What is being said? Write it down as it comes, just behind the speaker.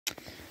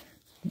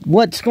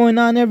What's going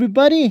on,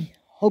 everybody?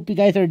 Hope you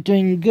guys are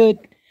doing good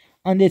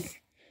on this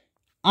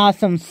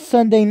awesome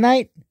Sunday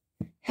night.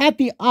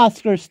 Happy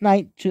Oscars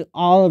night to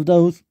all of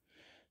those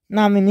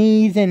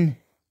nominees and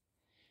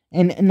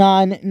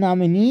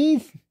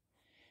non-nominees.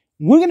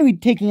 We're going to be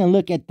taking a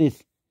look at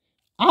this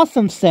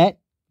awesome set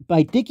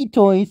by Dickie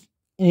Toys,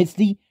 and it's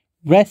the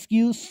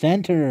Rescue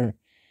Center.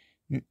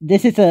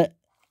 This is a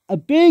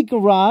big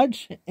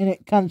garage, and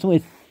it comes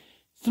with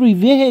 3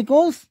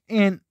 vehicles,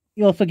 and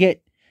you also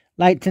get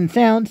lights and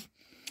sounds.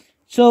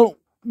 So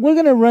we're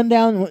gonna run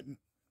down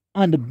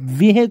on the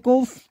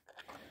vehicles.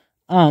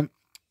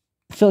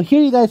 So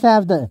here you guys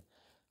have the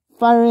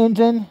fire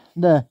engine,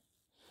 the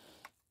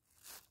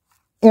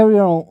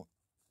aerial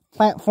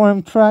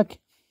platform truck.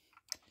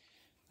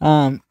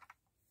 Now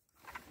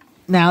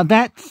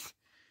that's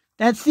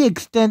the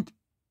extent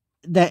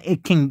that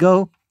it can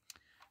go.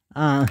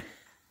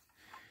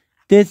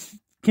 This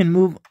can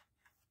move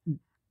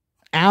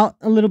out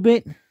a little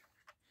bit,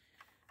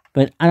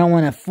 but I don't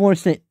want to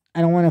force it.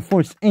 I don't want to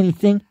force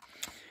anything.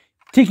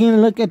 Taking a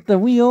look at the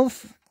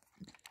wheels,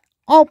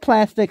 all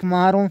plastic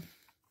model.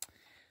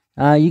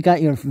 You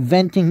got your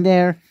venting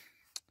there.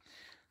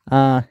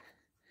 No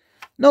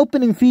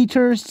opening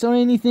features or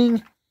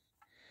anything.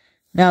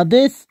 Now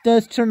this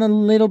does turn a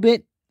little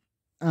bit.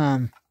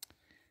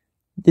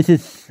 This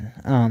is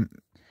I'm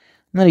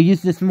gonna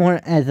use this more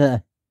as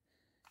a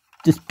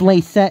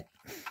display set.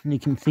 And you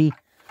can see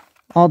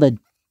all the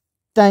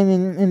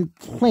diamond and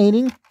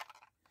plating.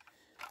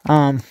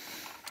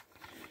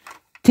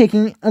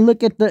 Taking a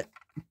look at the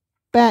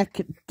back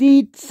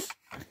deets.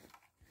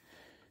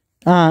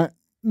 No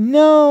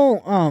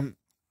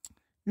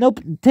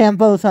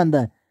tampos on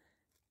the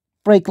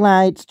brake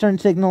lights, turn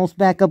signals,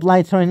 backup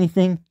lights, or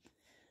anything.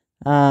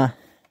 Kind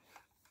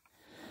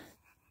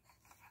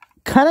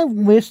of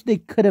wish they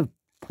could have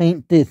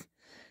painted this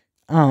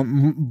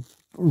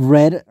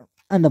red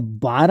on the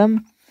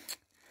bottom.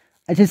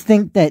 I just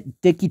think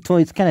that Dickie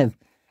Toys kind of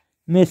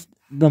missed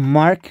the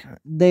mark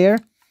there.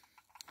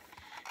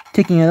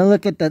 Taking a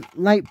look at the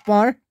light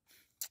bar.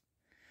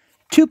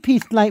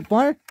 2-piece light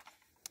bar,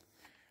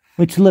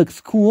 which looks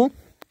cool.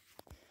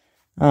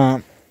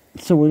 So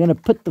we're going to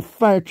put the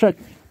fire truck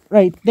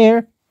right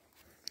there.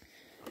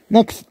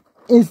 Next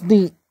is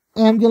the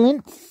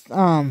ambulance.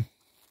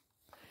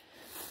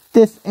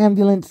 This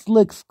ambulance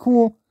looks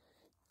cool.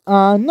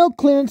 No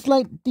clearance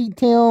light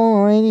detail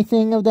or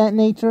anything of that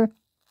nature.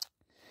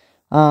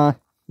 You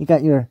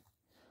got your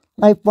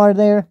light bar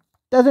there.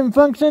 Doesn't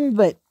function,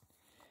 but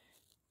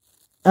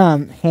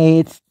hey,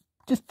 it's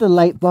just the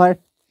light bar.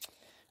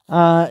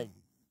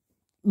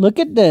 Look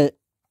at the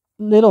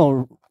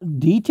little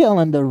detail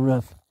on the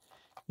roof.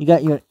 You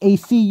got your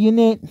AC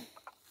unit.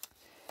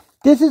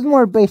 This is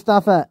more based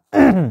off a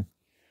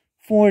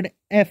Ford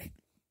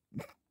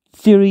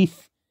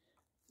F-Series,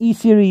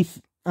 E-Series,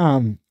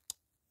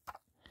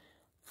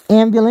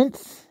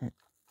 ambulance.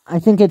 I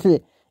think it's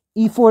a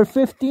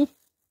E450.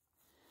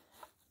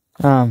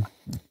 I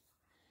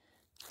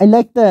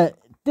like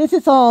this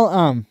is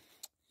all,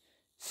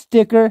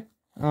 sticker.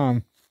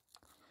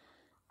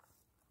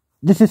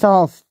 This is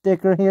all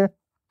sticker here.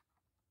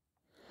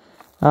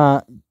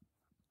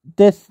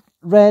 This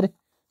red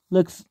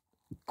looks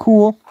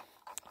cool.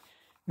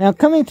 Now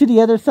coming to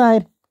the other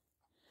side,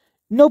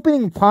 no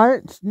opening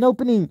parts, no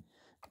opening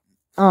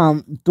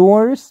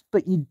doors,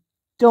 but you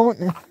don't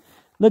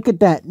look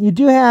at that. You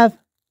do have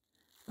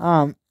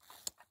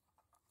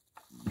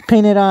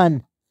painted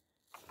on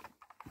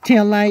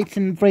tail lights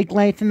and brake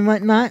lights and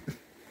whatnot. So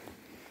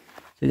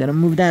you gotta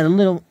move that a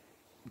little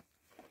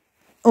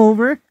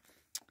over.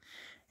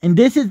 And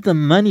this is the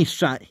money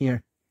shot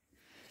here.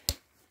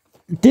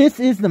 This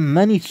is the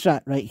money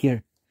shot right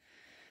here.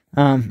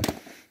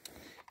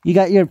 You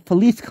got your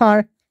police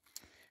car.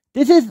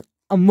 This is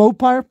a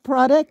Mopar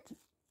product.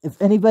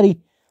 If anybody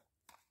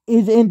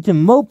is into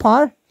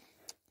Mopar,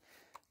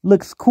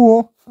 looks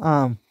cool.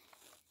 You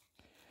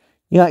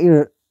got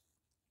your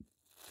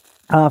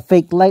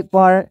fake light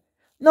bar.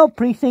 No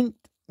precinct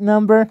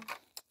number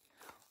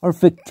or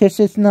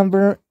fictitious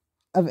number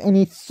of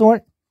any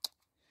sort.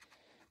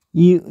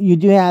 You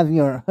do have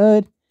your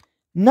hood.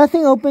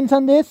 Nothing opens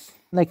on this,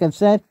 like I've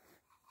said.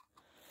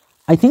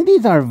 I think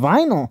these are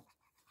vinyl.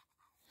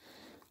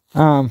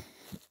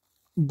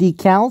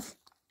 Decals.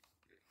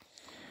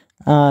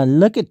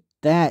 Look at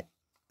that.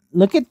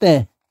 Look at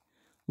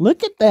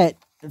that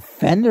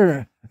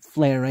fender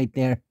flare right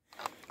there.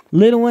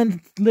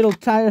 Little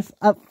tires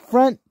up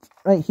front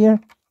right here.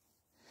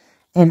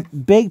 And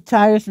big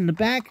tires in the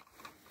back.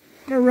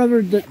 The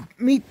rubber to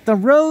meet the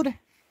road.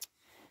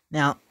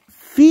 Now,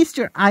 feast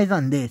your eyes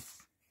on this.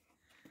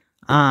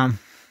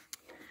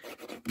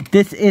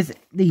 This is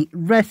the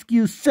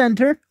Rescue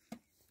Center.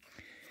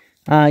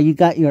 You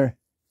got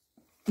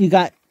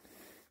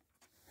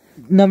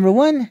number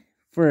 1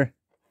 for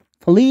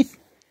police.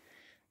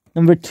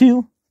 Number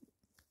 2,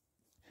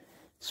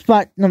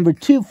 spot number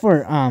 2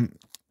 for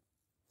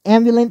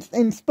ambulance,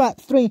 and spot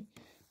 3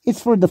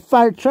 is for the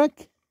fire truck.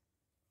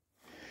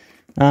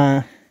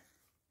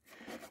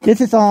 This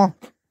is all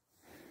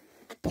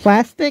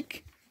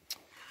plastic.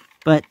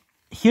 But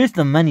here's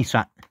the money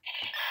shot.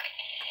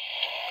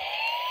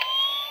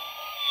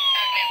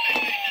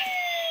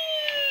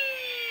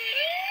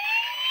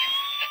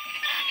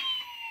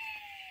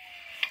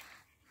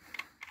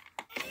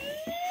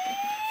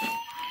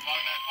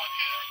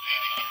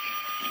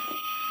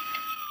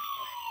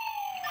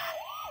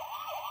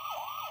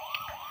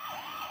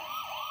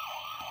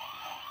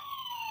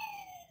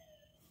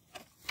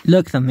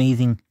 Looks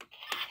amazing.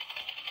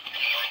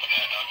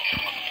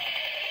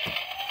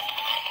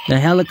 The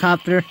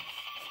helicopter.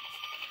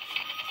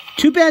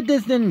 Too bad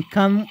this didn't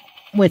come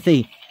with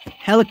a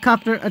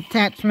helicopter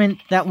attachment.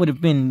 That would have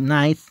been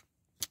nice.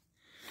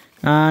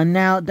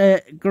 Now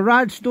the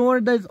garage door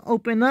does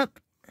open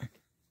up.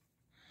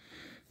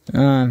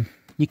 You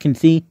can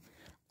see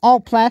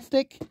all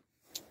plastic.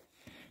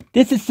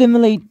 This is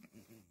simulated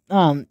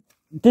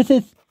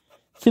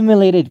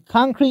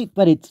concrete,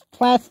 but it's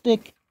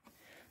plastic.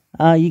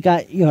 You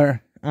got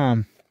your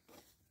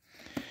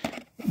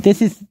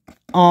this is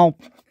all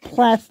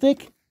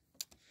plastic.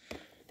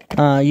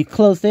 You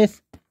close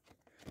this.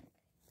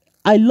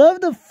 I love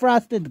the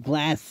frosted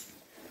glass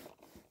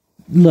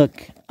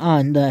look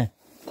on the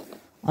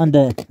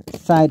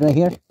side right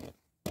here.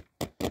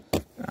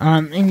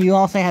 And you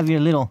also have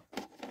your little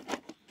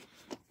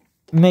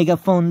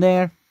megaphone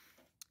there.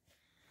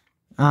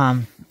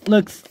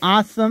 Looks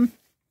awesome.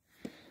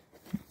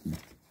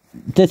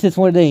 This is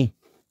where they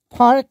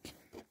park.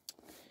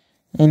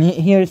 And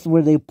here's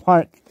where they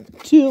park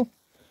too.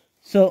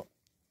 So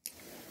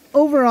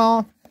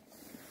overall,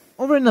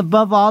 over and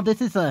above all, this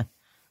is a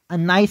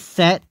nice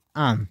set.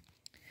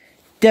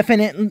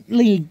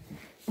 Definitely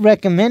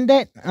recommend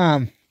it.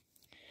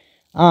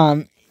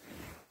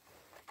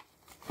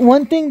 One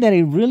thing that I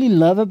really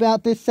love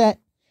about this set,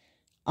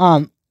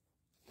 well,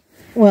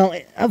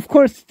 of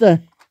course,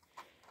 the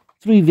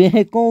 3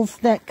 vehicles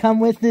that come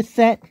with this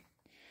set.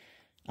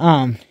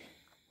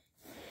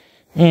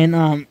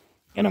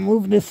 Gonna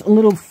move this a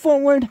little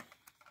forward.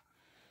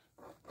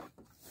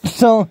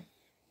 So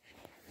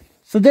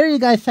there you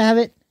guys have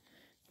it.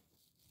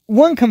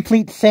 One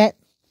complete set,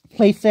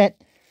 playset.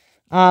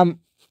 I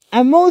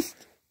most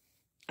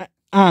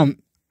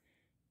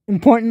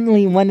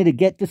importantly wanted to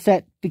get the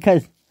set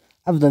because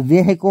of the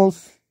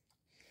vehicles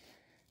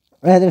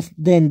rather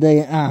than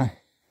the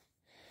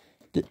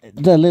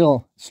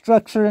little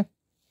structure.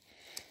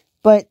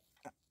 But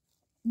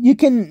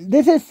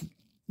this is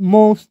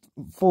most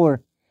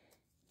for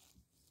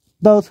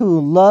those who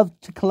love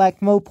to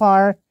collect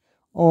Mopar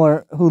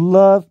or who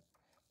love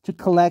to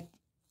collect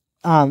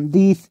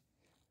these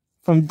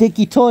from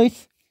Dickie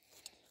Toys.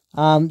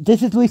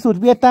 This is Luis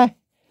Urbieta,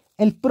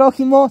 el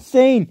próximo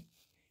saying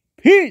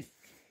peace.